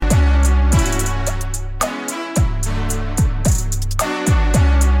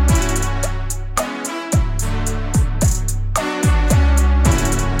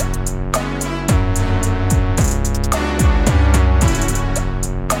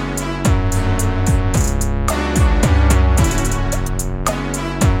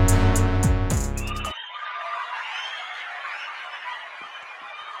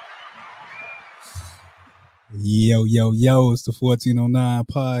Yo, it's the 1409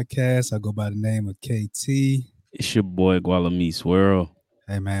 podcast. I go by the name of KT. It's your boy Gualami Swirl.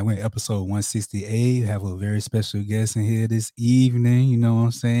 Hey man, we're in episode 168. Have a very special guest in here this evening. You know what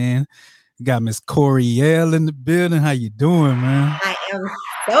I'm saying? Got Miss Coriel in the building. How you doing, man? I am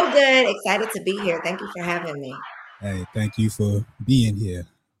so good. Excited to be here. Thank you for having me. Hey, thank you for being here.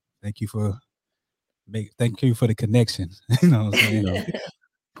 Thank you for the connection. You know what I'm saying?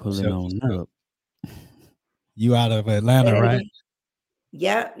 Pulling on up. You out of Atlanta, right?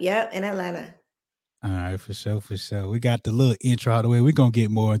 Yep, in Atlanta. All right, for sure. We got the little intro out of the way. We're going to get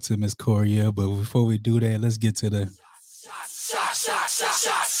more into Miss Coriel, but before we do that, let's get to the...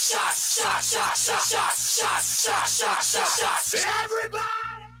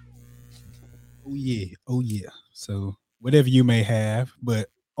 Everybody! Oh, yeah. So, whatever you may have, but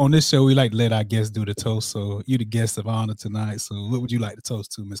on this show, we like to let our guests do the toast. So, you the guest of honor tonight. So, what would you like to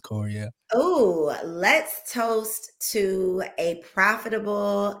toast to, Miss Coriel? Oh, let's toast to a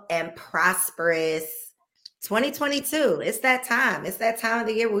profitable and prosperous 2022. It's that time. It's that time of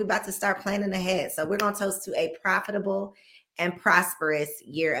the year where we're about to start planning ahead. So we're going to toast to a profitable and prosperous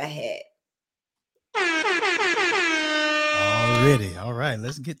year ahead. Already. All right.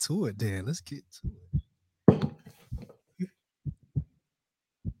 Let's get to it then.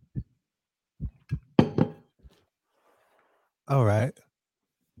 All right.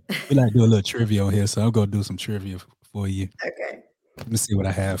 We like to do a little trivia on here, so I'm gonna do some trivia for you. Okay. Let me see what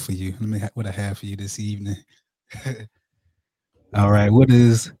I have for you. What I have for you this evening. All right. What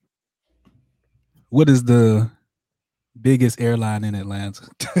is the biggest airline in Atlanta?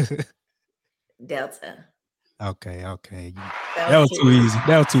 Delta. Okay. That was too easy.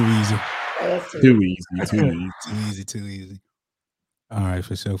 Too easy. All right,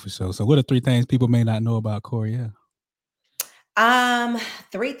 for sure. So what are 3 things people may not know about Coriel?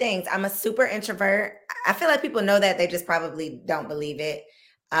 3 things. I'm a super introvert. I feel like people know that, they just probably don't believe it.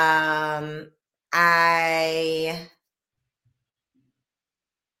 I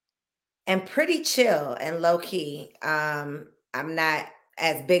am pretty chill and low key. I'm not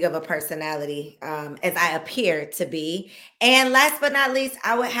as big of a personality as I appear to be. And last but not least,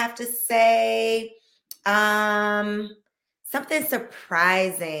 I would have to say something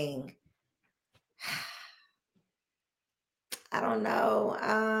surprising. I don't know.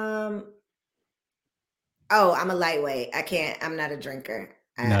 I'm a lightweight. I'm not a drinker.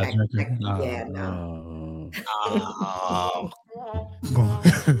 Not a drinker? No.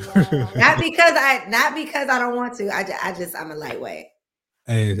 Not because I don't want to. I'm a lightweight.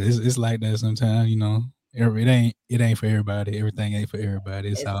 Hey, it's like that sometimes, you know. It ain't for everybody. Everything ain't for everybody.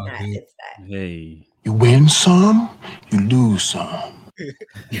 It's all not, good. It's that. Hey. You win some, you lose some.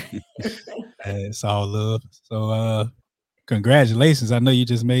 It's all love. So congratulations. I know you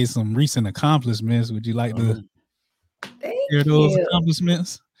just made some recent accomplishments. Would you like to hear those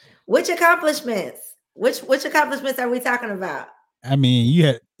accomplishments? Which accomplishments? Which accomplishments are we talking about? I mean,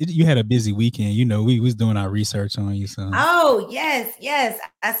 you had a busy weekend. You know, we was doing our research on you. So. Oh, yes.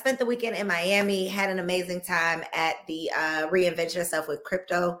 I spent the weekend in Miami, had an amazing time at the Reinvent Yourself with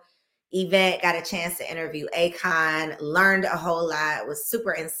Crypto event, got a chance to interview Akon, learned a whole lot, was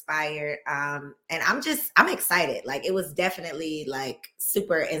super inspired. And I'm excited. Like, it was definitely like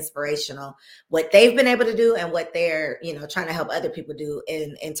super inspirational what they've been able to do and what they're, trying to help other people do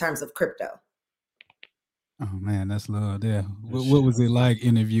in terms of crypto. Oh man, that's love there. What was it like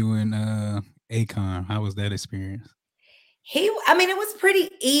interviewing Akon? How was that experience? It was pretty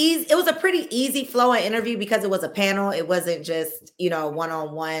easy. It was a pretty easy flow of interview because it was a panel. It wasn't just,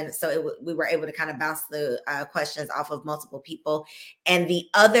 one-on-one. So we were able to kind of bounce the questions off of multiple people. And the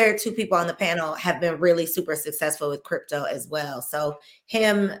other 2 people on the panel have been really super successful with crypto as well. So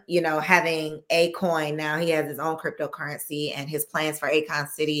him, having a coin now, he has his own cryptocurrency and his plans for Akon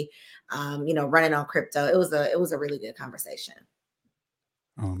City, running on crypto. It was a really good conversation.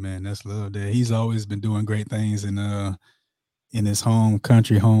 Oh man, that's love there. He's always been doing great things in his home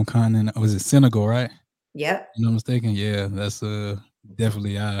continent. Was it Senegal, right? Yep. I'm not mistaken. Yeah, that's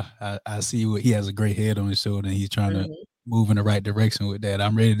definitely. I see what he has a great head on his shoulder, and he's trying to move in the right direction with that.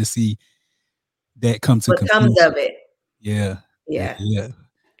 I'm ready to see that come to completion. Comes of it. Yeah.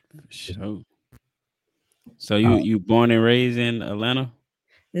 Sure. So you born and raised in Atlanta?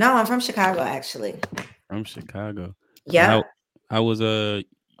 No, I'm from Chicago, actually. From Chicago. Yeah. How was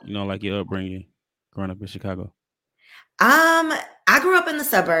like your upbringing growing up in Chicago? I grew up in the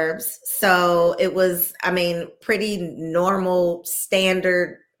suburbs, so it was, pretty normal,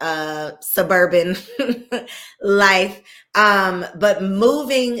 standard, suburban life. But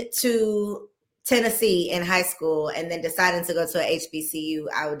moving to Tennessee in high school and then deciding to go to a HBCU,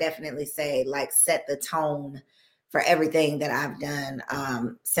 I would definitely say like set the tone for everything that I've done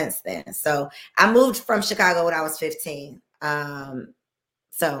since then. So I moved from Chicago when I was 15.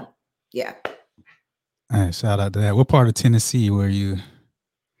 So yeah. All right, shout out to that. What part of Tennessee were you?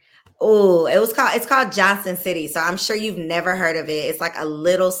 Oh, it's called Johnson City. So I'm sure you've never heard of it. It's like a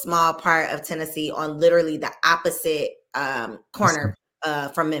little small part of Tennessee on literally the opposite corner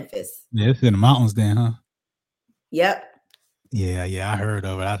from Memphis. Yeah, it's in the mountains then, huh? Yep. Yeah, I heard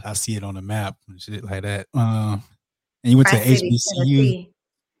of it. I see it on the map and shit like that. And you went to HBCU.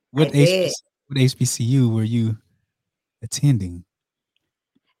 What HBCU were you attending?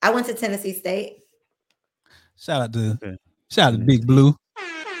 I went to Tennessee State. Shout out to Big Blue.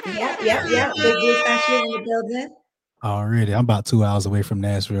 Yep. Big Blue Country in the building. Already, I'm about 2 hours away from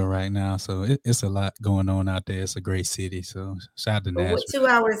Nashville right now, so it's a lot going on out there. It's a great city, so shout out to Nashville. 2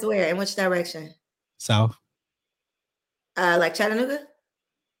 hours where? In which direction? South. Like Chattanooga?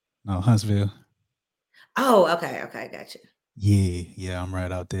 No, Huntsville. Oh, okay, got you. Yeah, I'm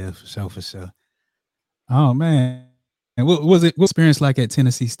right out there for sure. Oh man, and what was it? What experience like at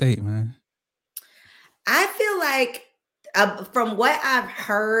Tennessee State, man? I feel like from what I've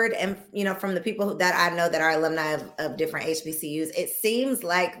heard, and from the people that I know that are alumni of different HBCUs, it seems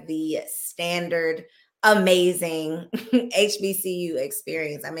like the standard amazing HBCU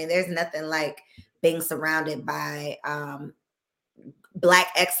experience. I mean, there's nothing like being surrounded by Black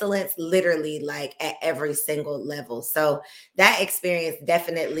excellence, literally like at every single level. So that experience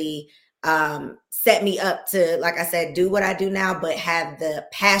definitely set me up to, like I said, do what I do now, but have the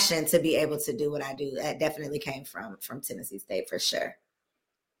passion to be able to do what I do. That definitely came from Tennessee State for sure.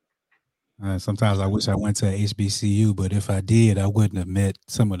 Sometimes I wish I went to HBCU, but if I did, I wouldn't have met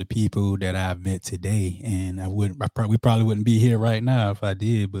some of the people that I've met today, and we probably wouldn't be here right now if I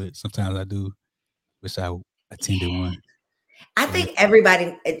did. But sometimes I do wish I attended one. I think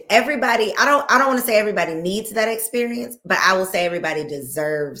everybody, I don't want to say everybody needs that experience, but I will say everybody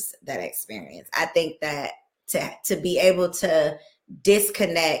deserves that experience. I think that to be able to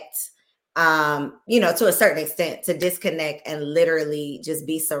disconnect, to a certain extent, to disconnect and literally just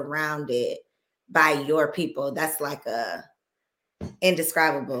be surrounded by your people, that's like a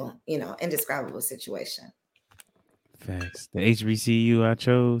indescribable situation. Facts. The HBCU I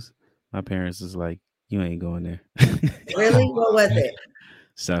chose, my parents was like, you ain't going there. Really? What was it?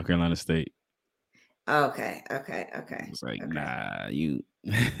 South Carolina State. Okay. It's like, nah, you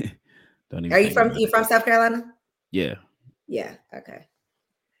don't even. Are you from South Carolina? Yeah. Yeah. Okay.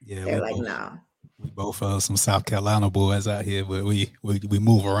 Yeah. They're like, no. We both some South Carolina boys out here, but we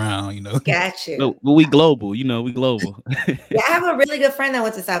move around, Got you. No, but we global, we global. Yeah, I have a really good friend that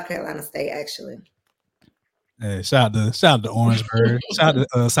went to South Carolina State, actually. Hey, shout out to Orangeburg. Shout out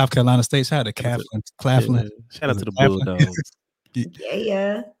to South Carolina State. Shout out to Claflin. Shout out to the Bulldogs.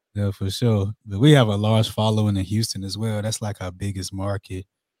 Yeah. Yeah, for sure. But we have a large following in Houston as well. That's like our biggest market.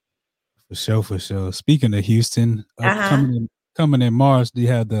 For sure. Speaking of Houston, coming in March, they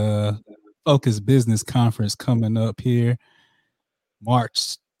have the Focus Business Conference coming up here,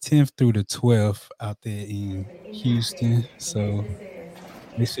 March 10th through the 12th out there in Houston. So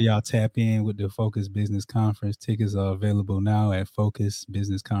make sure y'all tap in with the Focus Business Conference. Tickets are available now at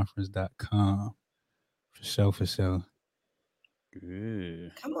focusbusinessconference.com. For sure.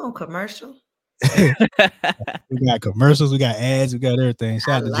 Good. Come on, commercial. We got commercials, we got ads, we got everything.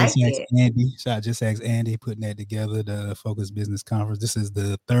 Shout out to Just Ask Andy. Shout out Just Ask Andy putting that together, the Focus Business Conference. This is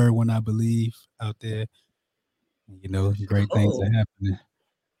the third one, I believe, out there. Great things are happening.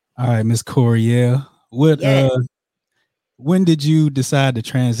 All right, Miss Coriel. When did you decide to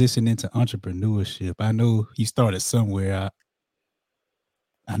transition into entrepreneurship? I know you started somewhere.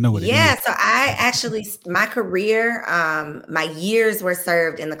 I know what it is. Yeah, so I actually, my career, my years were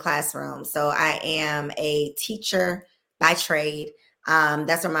served in the classroom. So I am a teacher by trade.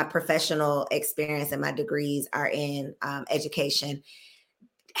 That's where my professional experience and my degrees are in education.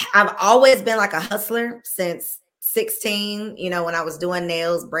 I've always been like a hustler since 16, when I was doing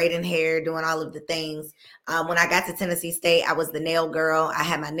nails, braiding hair, doing all of the things. When I got to Tennessee State, I was the nail girl. I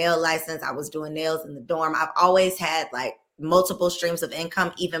had my nail license. I was doing nails in the dorm. I've always had like multiple streams of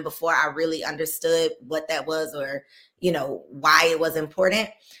income, even before I really understood what that was or, why it was important.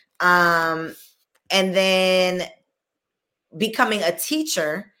 And then becoming a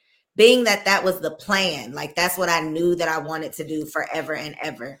teacher, being that was the plan, like that's what I knew that I wanted to do forever and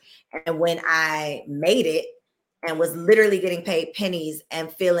ever. And when I made it and was literally getting paid pennies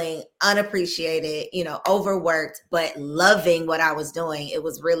and feeling unappreciated, overworked, but loving what I was doing, it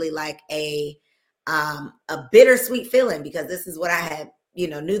was really like a bittersweet feeling, because this is what I had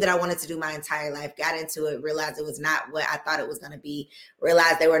knew that I wanted to do my entire life, got into it, realized it was not what I thought it was going to be,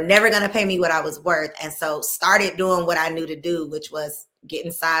 realized they were never going to pay me what I was worth. And so started doing what I knew to do, which was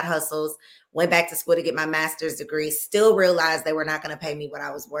getting side hustles, went back to school to get my master's degree, still realized they were not going to pay me what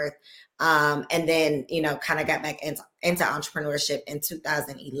I was worth. And then, kind of got back into entrepreneurship in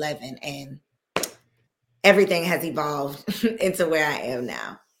 2011, and everything has evolved into where I am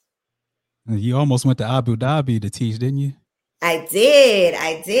now. You almost went to Abu Dhabi to teach, didn't you? I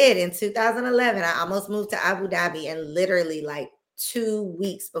did. In 2011, I almost moved to Abu Dhabi, and literally like 2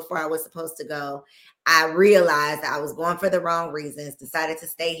 weeks before I was supposed to go, I realized I was going for the wrong reasons, decided to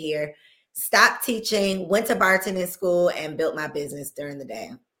stay here, stopped teaching, went to bartending school, and built my business during the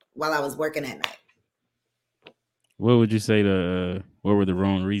day while I was working at night. What would you say what were the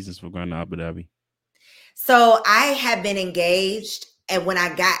wrong reasons for going to Abu Dhabi? So I had been engaged. And when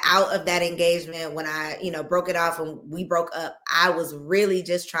I got out of that engagement, when I, broke it off and we broke up, I was really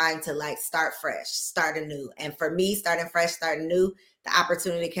just trying to like start fresh, start anew. And for me, starting fresh, starting new, the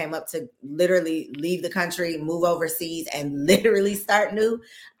opportunity came up to literally leave the country, move overseas, and literally start new.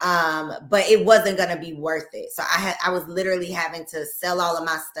 But it wasn't going to be worth it. So I was literally having to sell all of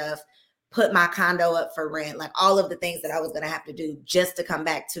my stuff, put my condo up for rent, like all of the things that I was going to have to do just to come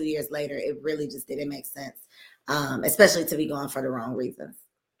back 2 years later. It really just didn't make sense. Especially to be going for the wrong reasons.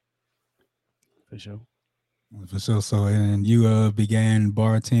 For sure. So, and you began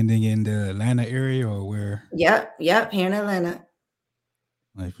bartending in the Atlanta area, or where? Yep, here in Atlanta.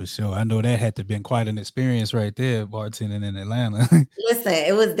 Like, for sure. I know that had to have been quite an experience right there, bartending in Atlanta. Listen,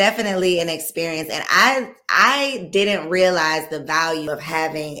 it was definitely an experience. And I didn't realize the value of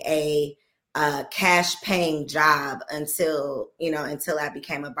having a cash paying job until I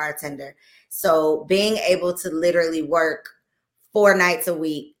became a bartender. So being able to literally work 4 nights a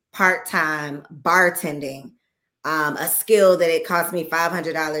week, part-time bartending, a skill that it cost me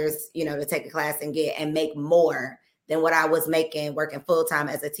 $500, to take a class and get, and make more than what I was making working full-time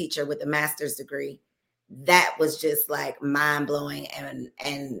as a teacher with a master's degree. That was just like mind blowing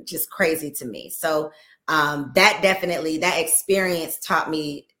and just crazy to me. So that experience taught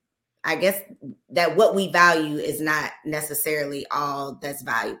me, I guess, that what we value is not necessarily all that's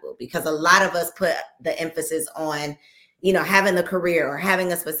valuable, because a lot of us put the emphasis on, having the career or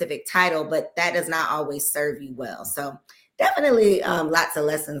having a specific title, but that does not always serve you well. So definitely lots of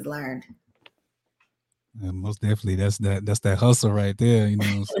lessons learned. Yeah, most definitely. That's that hustle right there. You know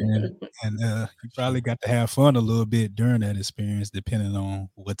what I'm saying? And you probably got to have fun a little bit during that experience, depending on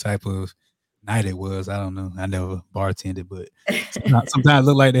what type of night it was. I don't know. I never bartended, but sometimes it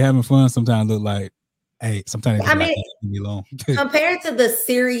look like they're having fun. Sometimes it look like, hey, sometimes be long. Compared to the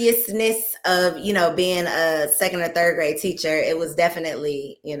seriousness of, being a second or third grade teacher, it was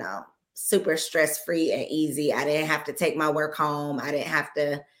definitely, super stress-free and easy. I didn't have to take my work home. I didn't have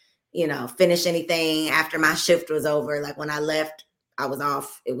to, finish anything after my shift was over. Like when I left, I was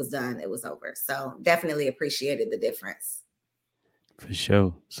off. It was done. It was over. So definitely appreciated the difference. For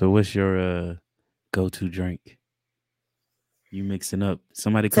sure. So what's your go-to drink? You mixing up.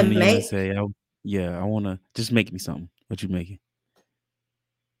 Somebody come to you and say, I want to just make me something. What you making?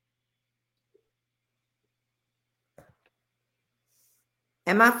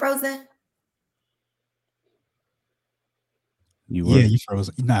 Am I frozen? Yeah, you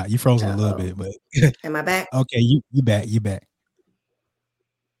frozen. Nah, you frozen a little bit, but am I back? Okay, you back. You back.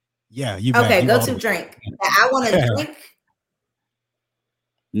 Yeah, you back. Okay, go-to drink. I want to drink.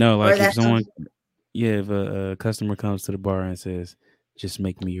 No, like if someone, if a customer comes to the bar and says, just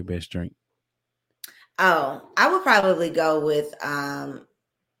make me your best drink. Oh, I would probably go with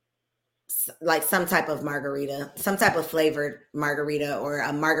like some type of margarita, some type of flavored margarita, or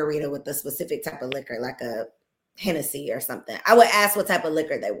a margarita with a specific type of liquor, like a Hennessy or something. I would ask what type of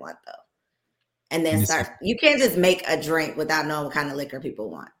liquor they want though. And then start. You can't just make a drink without knowing what kind of liquor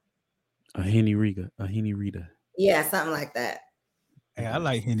people want. A Henny Rita. Yeah, something like that. Hey, I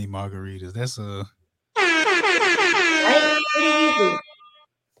like Henny margaritas. That's a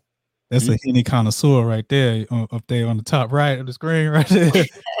Henny connoisseur right there, up there on the top right of the screen, right there.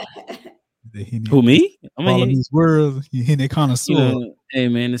 The Henny, who, me? I mean, all of these words, you Henny connoisseur. Hey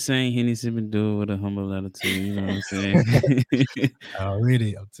man, the same Henny's been doing with a humble attitude. You know what I'm saying?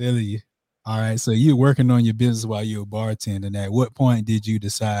 Already, I'm telling you. All right, so you're working on your business while you're bartending. At what point did you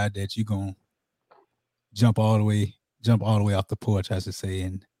decide that you're gonna jump all the way off the porch, I should say?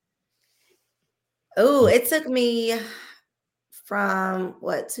 And it took me from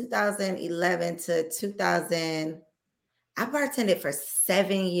 2011 to 2000. I bartended for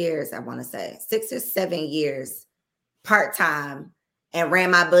 7 years. I want to say 6 or 7 years, part time, and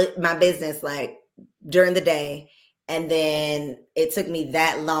ran my business like during the day. And then it took me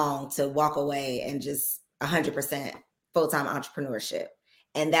that long to walk away and just 100% full-time entrepreneurship.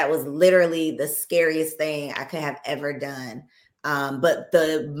 And that was literally the scariest thing I could have ever done. But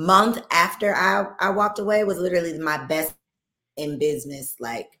the month after I walked away was literally my best in business,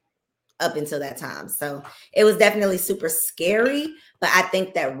 like up until that time. So it was definitely super scary. But I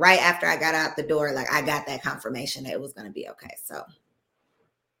think that right after I got out the door, like I got that confirmation that it was going to be okay. So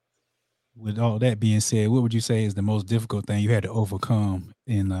with all that being said, what would you say is the most difficult thing you had to overcome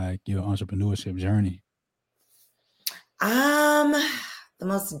in like your entrepreneurship journey? The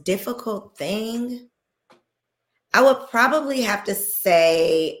most difficult thing, I would probably have to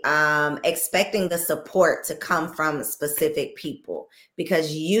say expecting the support to come from specific people,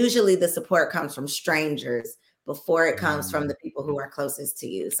 because usually the support comes from strangers before it comes from the people who are closest to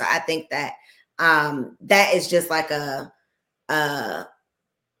you. So I think that that is just like a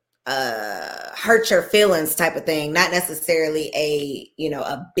hurt your feelings type of thing, not necessarily a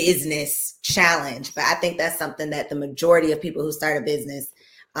business challenge, but I think that's something that the majority of people who start a business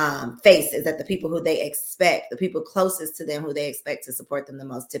face, is that the people who they expect, the people closest to them who they expect to support them the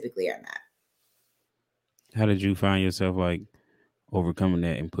most, typically are not. How did you find yourself like overcoming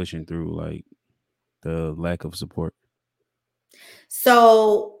that and pushing through like the lack of support?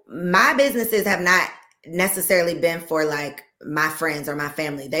 So my businesses have not necessarily been for like my friends or my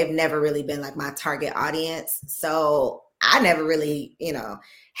family. They've never really been like my target audience. So I never really,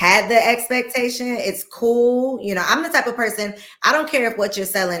 had the expectation. It's cool. I'm the type of person, I don't care if what you're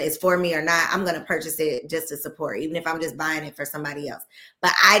selling is for me or not. I'm going to purchase it just to support, even if I'm just buying it for somebody else.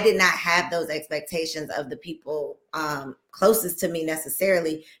 But I did not have those expectations of the people closest to me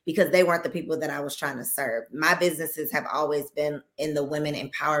necessarily, because they weren't the people that I was trying to serve. My businesses have always been in the women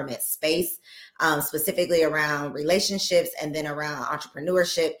empowerment space, specifically around relationships and then around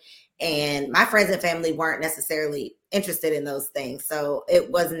entrepreneurship. And my friends and family weren't necessarily interested in those things. So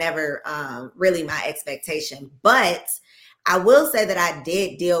it was never really my expectation. But I will say that I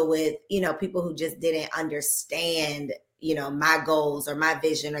did deal with, people who just didn't understand, my goals or my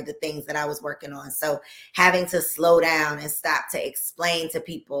vision or the things that I was working on. So having to slow down and stop to explain to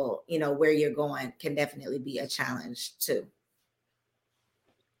people, where you're going can definitely be a challenge too.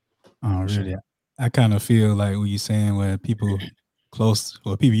 Oh, really? I kind of feel like what you're saying, where people close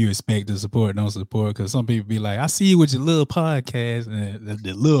or people you expect to support don't support, because some people be like, I see you with your little podcast, and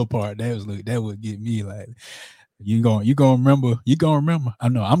the little part that would get me like, you gonna remember. I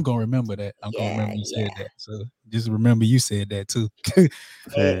know I'm gonna remember that. I'm gonna remember you said that. So just remember you said that too.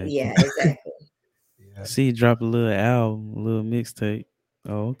 Yeah, exactly. Yeah. See, you drop a little album, a little mixtape.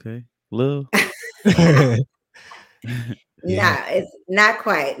 Oh, okay, little. Nah, it's not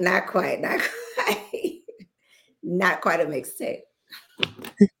quite not quite a mixtape.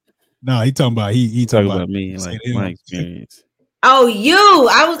 No, he talking about he talking about me, like my experience. Oh, you!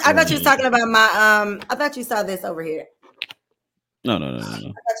 I thought you was talking about my I thought you saw this over here. No. I thought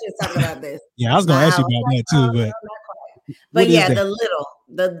you was talking about this. Yeah, I was gonna ask you about that too, but yeah,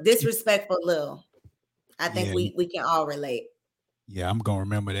 the disrespectful Lil. I think we can all relate. Yeah, I'm gonna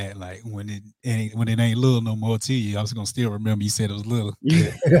remember that. Like when it ain't Lil no more to you, I was gonna still remember you said it was Lil.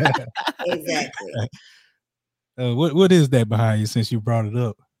 Exactly. What is that behind you, since you brought it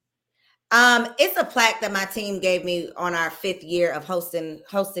up? It's a plaque that my team gave me on our 5th year of hosting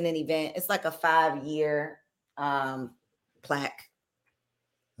an event. It's like a 5-year plaque.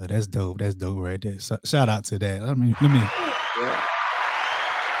 Oh, that's dope. That's dope right there. So, shout out to that. I mean, let me.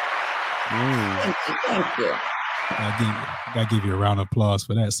 Thank you. I give you a round of applause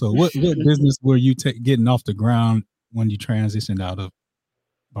for that. So, what business were you getting off the ground when you transitioned out of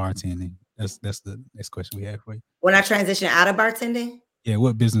bartending? That's the next question we have for you. When I transitioned out of bartending? Yeah,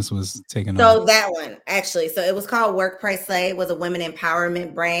 what business was taken off? So that one, actually. So it was called Work Price Slay. It was a women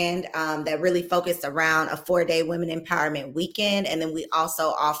empowerment brand that really focused around a 4-day women empowerment weekend. And then we also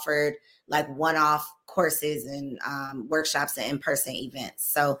offered like one-off courses and workshops and in-person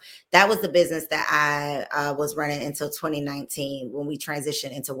events. So that was the business that I was running until 2019 when we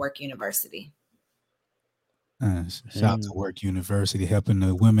transitioned into Work University. Shout out to Work University, helping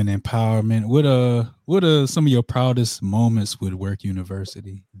the women empowerment. What are some of your proudest moments with Work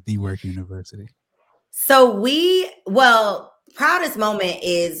University, the Work University? So proudest moment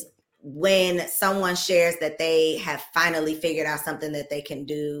is when someone shares that they have finally figured out something that they can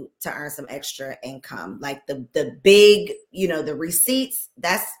do to earn some extra income. Like the big, the receipts,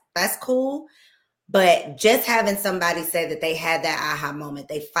 that's cool. But just having somebody say that they had that aha moment,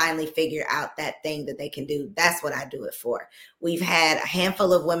 they finally figured out that thing that they can do, that's what I do it for. We've had a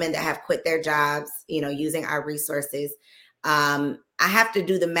handful of women that have quit their jobs, using our resources. I I have to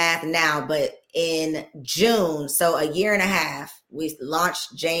do the math now, but in June, so a year and a half, we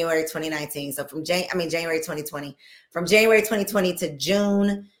launched January 2019. So from January 2020, from January 2020 to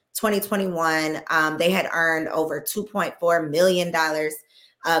June 2021, they had earned over $2.4 million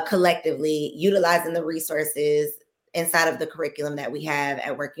collectively, utilizing the resources inside of the curriculum that we have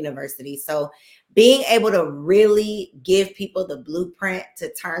at Work University. So being able to really give people the blueprint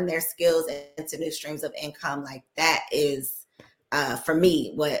to turn their skills into new streams of income, like that is, for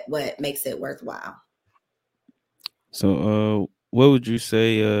me, what makes it worthwhile. So what would you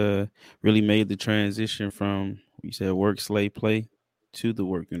say really made the transition from, you said, Work Slay Play to the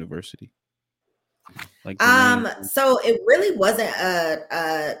Work University? So it really wasn't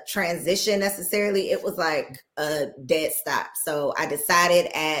a transition necessarily. It was like a dead stop. So I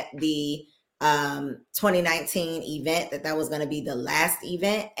decided at the 2019 event that was going to be the last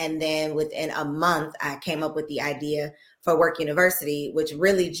event. And then within a month, I came up with the idea for Work University, which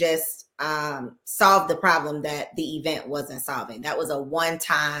really just solved the problem that the event wasn't solving. That was a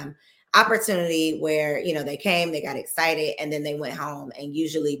one-time opportunity where, you know, they came, they got excited, and then they went home and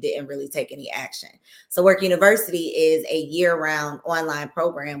usually didn't really take any action. So Work University is a year-round online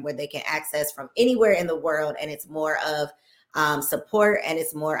program where they can access from anywhere in the world, and it's more of support and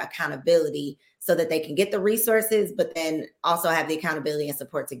it's more accountability so that they can get the resources, but then also have the accountability and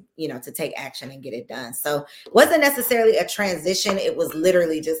support to, you know, to take action and get it done. So it wasn't necessarily a transition. It was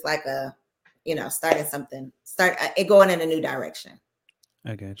literally just like a, you know, starting something, going in a new direction.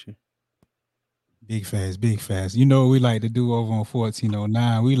 I got you. Big fast. You know what we like to do over on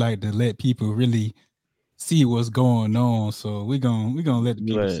 1409? We like to let people really see what's going on. So we're gonna let the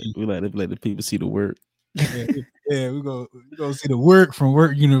people see. We like to let the people see the work. Yeah, we're gonna see the work from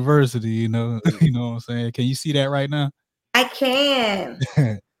Work University, you know. You know what I'm saying? Can you see that right now? I can.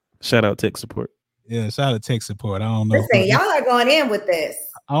 Shout out tech support. Yeah, shout out tech support. I don't know. Listen, y'all are going in with this.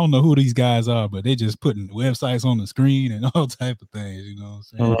 I don't know who these guys are, but they just putting websites on the screen and all type of things, you know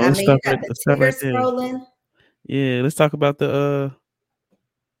what I'm saying? Scrolling. Yeah, let's talk about the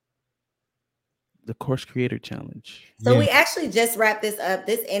Course Creator Challenge. So we actually just wrapped this up.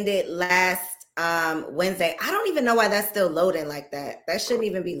 This ended last Wednesday. I don't even know why that's still loading like that. That shouldn't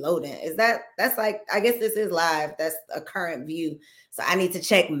even be loading. That's like, I guess this is live. That's a current view. So I need to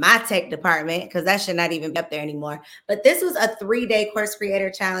check my tech department because that should not even be up there anymore. But this was a 3-day Course Creator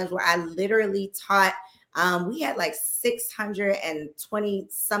Challenge where I literally taught, we had like 620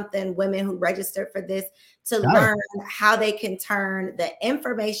 something women who registered for this to learn how they can turn the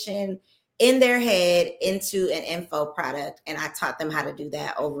information in their head into an info product. And I taught them how to do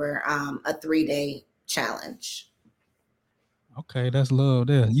that over a 3-day challenge. Okay, that's love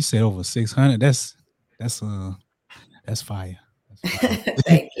there. You said over 600. That's fire.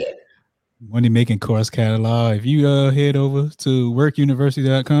 Thank you. Money Making Course Catalog. If you head over to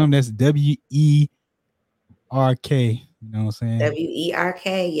workuniversity.com, that's WERK. You know what I'm saying?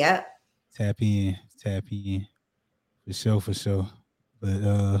 WERK, yep. Tap in. For sure.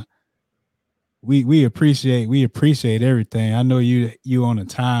 But we appreciate everything. I know you on a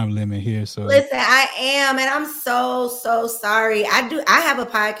time limit here, so listen, I am, and I'm so sorry. I have a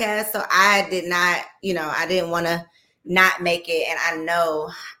podcast, so I did not, I didn't want to not make it, and I know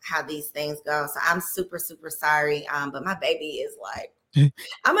how these things go, so I'm super sorry. But my baby is like,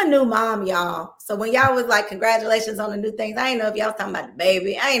 I'm a new mom, y'all. So when y'all was like, congratulations on the new things, I didn't know if y'all was talking about the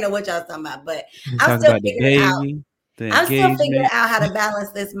baby. I didn't know what y'all was talking about, but I'm still figuring it out. I'm still figuring out how to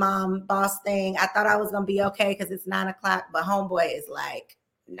balance this mom boss thing. I thought I was gonna be okay because it's 9:00, but homeboy is like,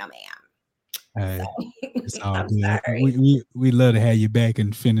 no, ma'am. So, it's all good. We love to have you back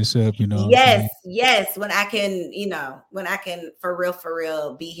and finish up. Yes. When I can for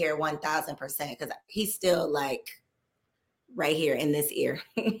real be here 1000%, because he's still like right here in this ear.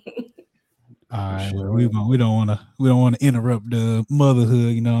 All right, well, we don't want to interrupt the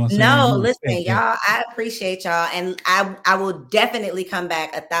motherhood, you know what I'm saying? No, listen, y'all, I appreciate y'all, and I will definitely come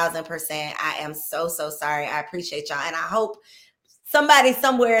back 1000%. I am so sorry. I appreciate y'all, and I hope somebody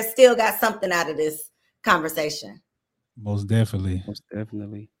somewhere still got something out of this conversation. Most definitely.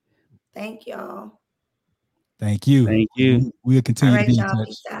 Thank y'all. Thank you. We'll continue to be in touch.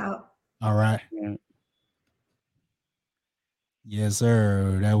 Peace out. All right. Yeah. Yes,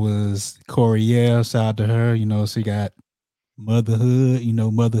 sir. That was Coriel. Shout out to her. She got motherhood.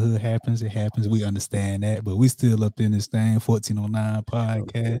 Motherhood happens. It happens. We understand that. But we still up in this thing. 1409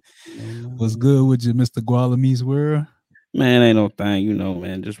 podcast. What's good with you, Mr. Gualame's World? Man, ain't no thing,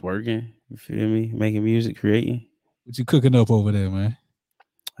 man. Just working. You feel me? Making music, creating. What you cooking up over there, man?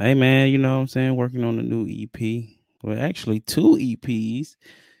 Hey, man, you know what I'm saying? Working on a new EP. Well, actually, 2 EPs.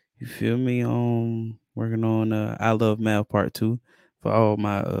 You feel me? Working on I Love Math Part 2. for all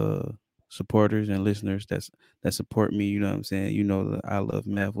my supporters and listeners that support me. You know what I'm saying? You know that I Love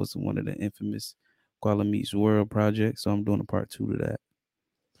Math was one of the infamous Guala Meets World projects, so I'm doing a part 2 to that.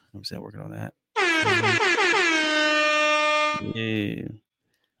 I'm saying working on that. Yeah.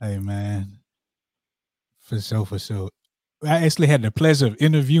 Hey man, for sure. I actually had the pleasure of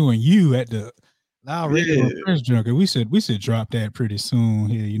interviewing you at the Loud Radio Press Junket. We should drop that pretty soon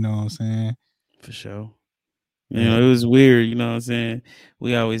here. You know what I'm saying? For sure. You know, it was weird. You know what I'm saying?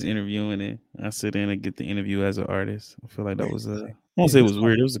 We always interviewing it. I sit in and get the interview as an artist. I feel like that was I won't say it was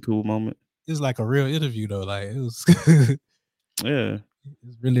weird. It was a cool moment. It's like a real interview though. Like it was. Yeah.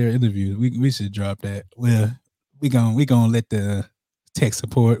 It's really an interview. We should drop that. Well, we gonna let the tech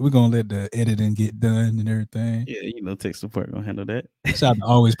support. We're gonna let the editing get done and everything. Yeah, you know, tech support gonna handle that. Shout out to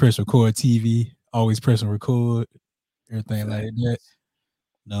Always Press Record TV. Always Press and Record. Everything like that.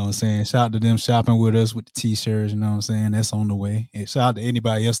 You know what I'm saying? Shout out to them shopping with us with the t-shirts. You know what I'm saying? That's on the way. And shout out to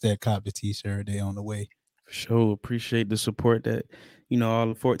anybody else that copped the t-shirt. They on the way. For sure. Appreciate the support that, you know, all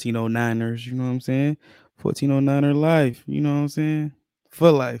the 1409ers, you know what I'm saying? 1409er life, you know what I'm saying?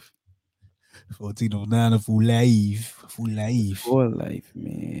 For life. 1409er for life. For life,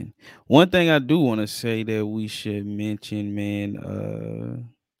 man. One thing I do want to say that we should mention, man,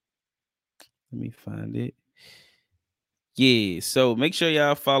 let me find it. Yeah, so make sure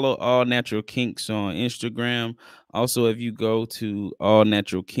y'all follow All Natural Kinks on Instagram. Also, if you go to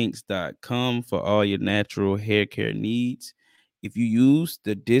allnaturalkinks.com for all your natural hair care needs, if you use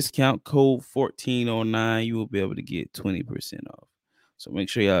the discount code 1409, you will be able to get 20% off. So make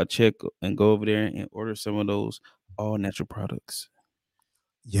sure y'all check and go over there and order some of those all natural products.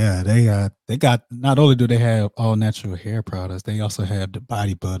 Yeah, they got not only do they have all natural hair products, they also have the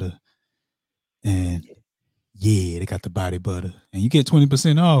body butter. And yeah, they got the body butter. And you get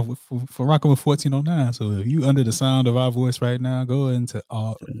 20% off for rocking with 1409. So if you under the sound of our voice right now, go into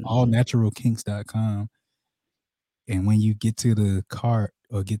allnaturalkinks.com. And when you get to the cart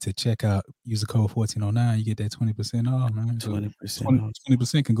or get to checkout, use the code 1409, you get that 20% off, man. 20% so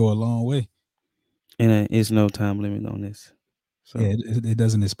 20% can go a long way. And it's no time limit on this. So yeah, it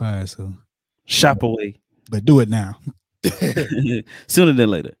doesn't expire. So shop away. But do it now. Sooner than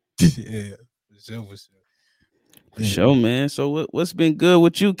later. Yeah, for sure. For sure, man. So what's been good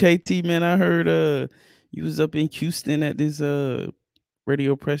with you, KT, man? I heard you was up in Houston at this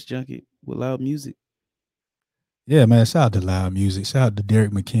radio press junket with Loud Music. Yeah, man. Shout out to Loud Music. Shout out to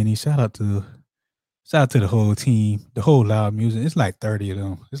Derek McKinney. Shout out to the whole team, the whole Loud Music. It's like 30 of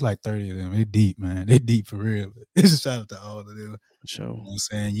them. They deep, man. They deep for real. It's a shout out to all of them. Sure. You know what I'm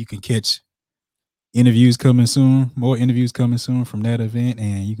saying? You can catch interviews coming soon, more interviews coming soon from that event,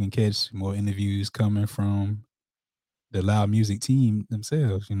 and you can catch more interviews coming from the Loud Music team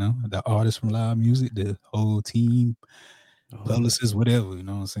themselves, you know, the artists from Loud Music, the whole team, publicists, whatever, you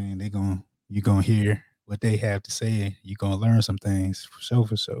know what I'm saying? You're gonna hear what they have to say, and you're gonna learn some things for sure.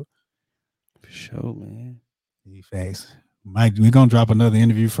 For sure, man. Facts. Mike, we're gonna drop another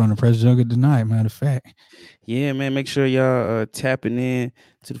interview from the press junket tonight, matter of fact. Yeah, man. Make sure y'all tapping in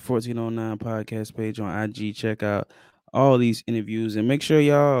to the 1409 podcast page on IG. Check out all these interviews and make sure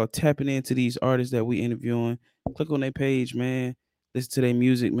y'all tapping into these artists that we interviewing. Click on their page, man. Listen to their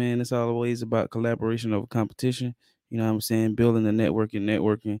music, man. It's always about collaboration over competition. You know what I'm saying? Building the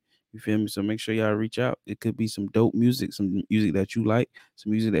networking. You feel me? So make sure y'all reach out. It could be some dope music, some music that you like,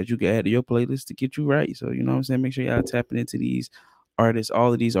 some music that you can add to your playlist to get you right. So, you know what I'm saying? Make sure y'all tapping into these artists.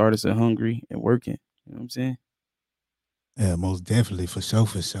 All of these artists are hungry and working. You know what I'm saying? Yeah, most definitely. For sure,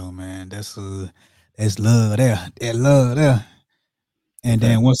 man. That's love there. That love there. And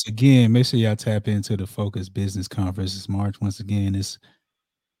then once again, make sure y'all tap into the Focus Business Conference. It's March. Once again, it's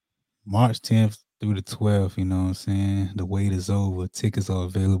March 10th through the 12th. You know what I'm saying? The wait is over. Tickets are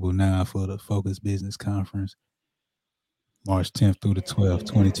available now for the Focus Business Conference. March 10th through the 12th,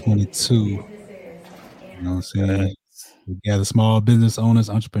 2022. You know what I'm saying? We gather small business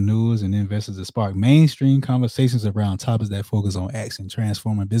owners, entrepreneurs, and investors to spark mainstream conversations around topics that focus on action,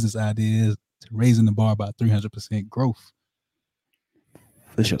 transforming business ideas to raising the bar by 300% growth.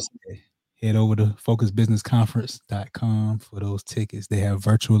 For sure. Head over to focusbusinessconference.com for those tickets. They have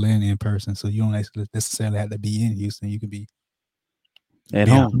virtual and in person, so you don't necessarily have to be in Houston. You can be at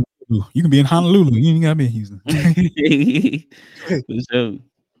home. You can be in Honolulu. You ain't got to be in Houston. For sure.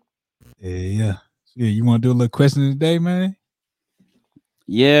 Yeah. You want to do a little question today, man?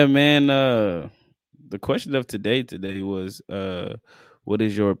 Yeah, man. The question of today was, what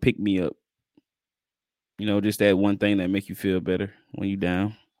is your pick me up? You know, just that one thing that make you feel better when you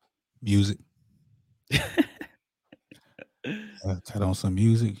down. Music. Cut on some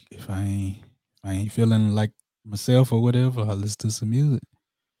music. If I ain't feeling like myself or whatever, I listen to some music.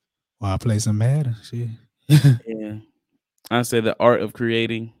 Or I play some Madden. Shit. Yeah. I say the art of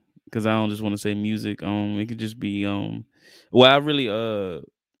creating, because I don't just want to say music. It could just be well, I really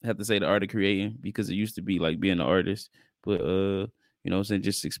have to say the art of creating, because it used to be like being an artist, but you know what I'm saying,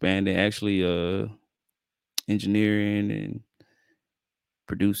 just expanding, actually engineering and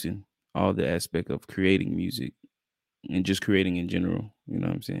producing, all the aspect of creating music and just creating in general. You know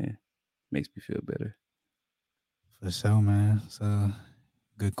what I'm saying? Makes me feel better. For sure, man. So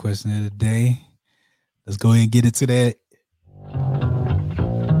good question of the day. Let's go ahead and get into that.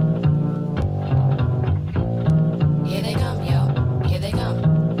 Here they come, yo. Here they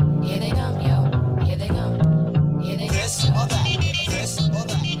come. Here they come, yo. Here they come. Here they come. This or that. This or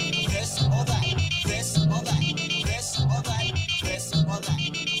that. This or that. This or that. This or that. This or that.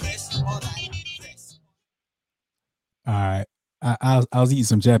 This or that. This. All right. I was eating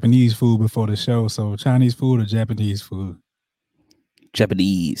some Japanese food before the show. So Chinese food or Japanese food?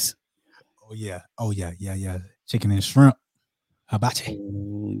 Japanese. Oh yeah. Yeah. Chicken and shrimp. Hibachi.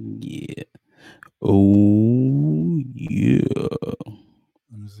 Oh yeah. Oh yeah.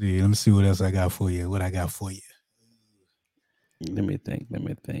 Let me see what else I got for you. What I got for you. Let me think. I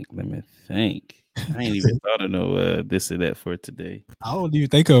ain't even thought of no this or that for today. I don't even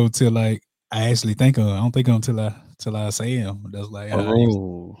think of till like I actually think of. I don't think of until I say them. That's like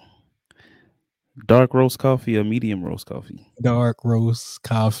dark roast coffee or medium roast coffee? Dark roast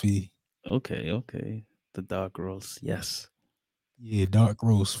coffee. Okay. The dark roast, yes. Yeah, dark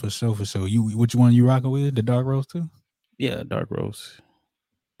roast for sure. You which one you rocking with? The dark roast too? Yeah, dark roast.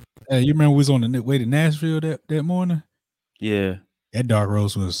 Hey, you remember we was on the way to Nashville that morning? Yeah. That dark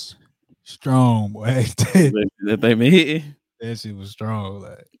roast was strong, boy. that thing been hitting. That shit was strong.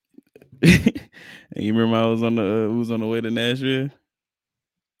 Like, and you remember I was on the way to Nashville?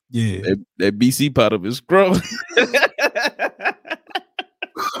 Yeah. That BC pot up is strong.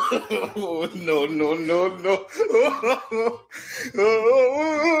 Oh, no.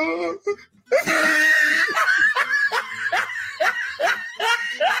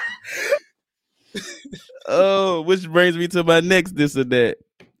 Oh, which brings me to my next this or that.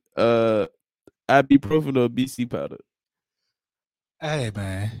 Ibuprofen or BC powder. Hey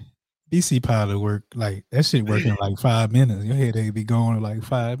man, BC powder work like that shit working like 5 minutes. Your headache be going in like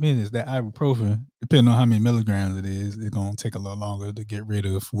 5 minutes. That ibuprofen, depending on how many milligrams it is, it's gonna take a little longer to get rid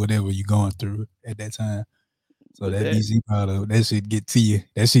of whatever you're going through at that time. So that BC powder, that shit get to you.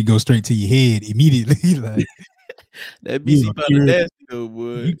 That shit go straight to your head immediately. Like that BC powder nasty though,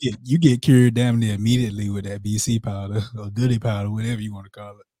 boy. You get cured damn near immediately with that BC powder or goody powder, whatever you want to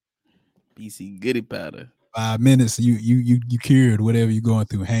call it. BC goody powder. 5 minutes, you cured whatever you're going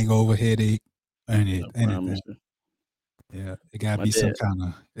through, hangover, headache, anything. Yeah, it gotta be some kind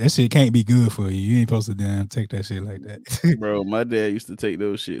of that shit can't be good for you. You ain't supposed to damn take that shit like that. Bro, my dad used to take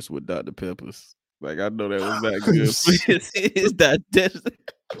those shits with Dr. Peppers. Like I know that was not good for his digestion.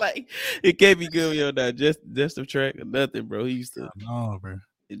 Like it can't be good with your digestive tract or nothing, bro. He used to bro.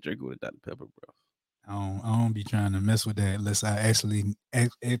 Drink it with Dr. Pepper, bro. I don't be trying to mess with that unless I actually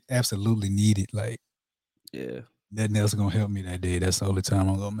absolutely need it. Like, yeah, nothing else gonna help me that day. That's the only time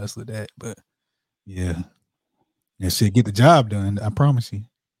I'm gonna mess with that. But yeah, that shit get the job done. I promise you.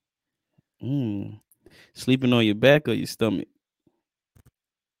 Sleeping on your back or your stomach?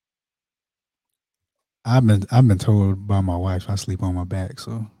 I've been told by my wife I sleep on my back,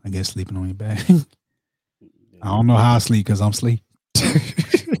 so I guess sleeping on your back. I don't know how I sleep because I'm asleep.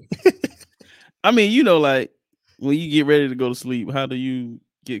 I mean, you know, like when you get ready to go to sleep, how do you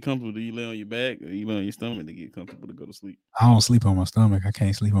get comfortable? Do you lay on your back or you lay on your stomach to get comfortable to go to sleep? I don't sleep on my stomach. I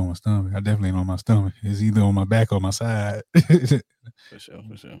can't sleep on my stomach. I definitely ain't on my stomach. It's either on my back or my side. For sure.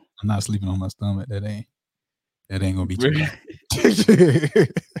 I'm not sleeping on my stomach. That ain't gonna be too bad.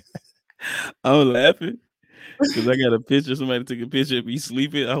 I'm laughing because I got a picture. Somebody took a picture of me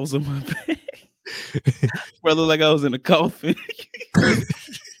sleeping. I was on my back. Brother, like I was in a coffin.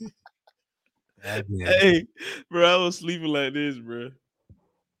 Hey, bro, I was sleeping like this, bro.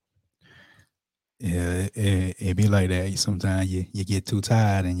 Yeah, it be like that. Sometimes you get too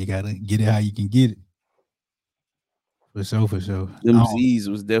tired and you gotta get it how you can get it. For sure. Them Z's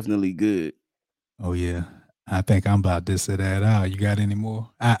was definitely good. Oh yeah, I think I'm about this or that out. You got any more?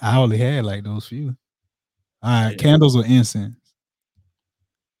 I only had like those few. All right, candles or incense?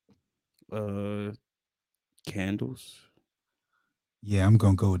 Candles. Yeah, I'm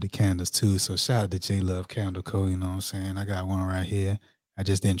gonna go with the candles too. So shout out to J Love Candle Co. You know what I'm saying? I got one right here. I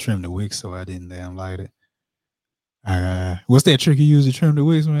just didn't trim the wick, so I didn't damn light it. What's that trick you use to trim the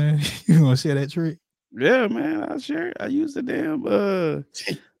wicks, man? You want to share that trick? Yeah, man, I'll share it. I use the damn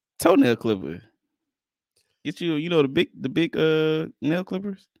toenail clipper. Get you know the big nail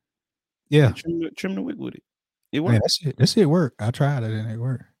clippers. Yeah. Trim the wick with it. It Hey, works. that shit worked. I tried it and it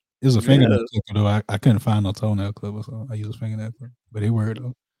worked. It was a fingernail clipper though. I couldn't find no toenail clipper, so I used a fingernail clipper. But it worked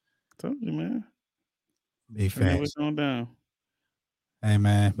though. Told you, man. Big facts. On down. Hey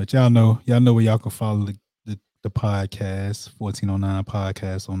man, but y'all know where y'all can follow the podcast, 1409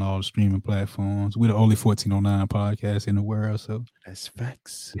 podcast on all the streaming platforms. We're the only 1409 podcast in the world, so that's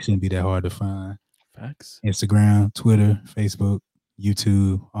facts. It shouldn't be that hard to find. Facts. Instagram, Twitter, Facebook,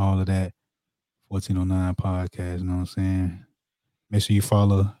 YouTube, all of that. 1409 podcast, you know what I'm saying? Make sure you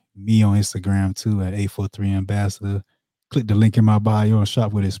follow me on Instagram too at 843 Ambassador. Click the link in my bio and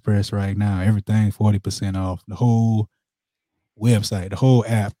shop with Express right now. Everything 40% off. The whole website, the whole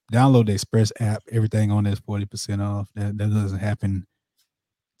app. Download the Express app. Everything on there is 40% off. That doesn't happen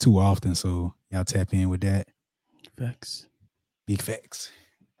too often, so y'all tap in with that. Facts. Big facts.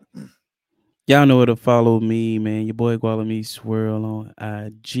 Y'all know where to follow me, man. Your boy Guala Meat Swirl on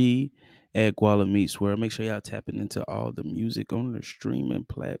IG at Guala Meat Swirl. Make sure y'all tapping into all the music on the streaming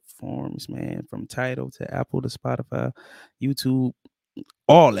platforms, man. From Tidal to Apple to Spotify, YouTube,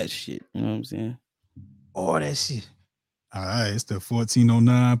 all that shit. You know what I'm saying? All that shit. All right, it's the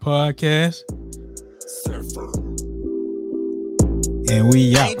 1409 podcast. Surfer. And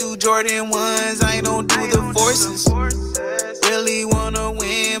we out. I do Jordan 1s, I don't do the forces. Really wanna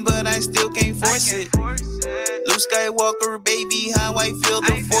win, but I still can't force it. Luke Skywalker, baby, how I feel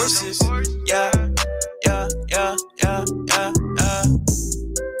the forces. Yeah.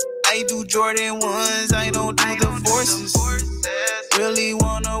 I do Jordan 1s, I don't do the forces. Really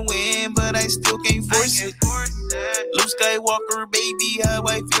wanna win, but I still can't force it. Luke Skywalker, baby, how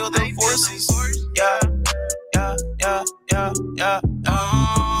I feel the forces. Yeah.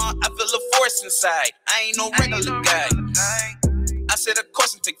 I feel a force inside. I ain't no regular guy. I said, of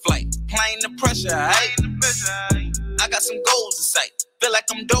course, I take flight. Applying the pressure, I got some goals in sight. Feel like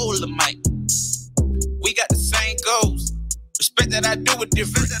I'm Dolomite. We got the same goals. Respect that I do it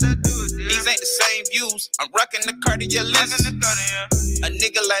different. These ain't the same views. I'm rocking the Cartier lenses. A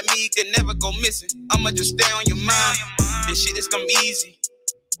nigga like me can never go missing. I'ma just stay on your mind. This shit is come easy.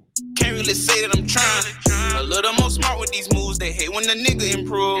 Can't really say that I'm trying. A little more smart with these moves. They hate when the nigga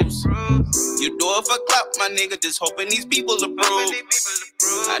improves. You do it for clout, my nigga. Just hoping these people approve.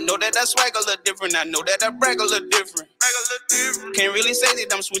 I know that I swag a little different. I know that I brag a little different. Can't really say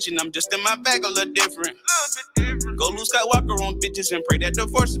that I'm switching. I'm just in my bag a little different. Go Luke Skywalker on bitches and pray that the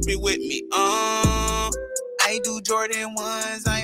force will be with me. I do Jordan 1s.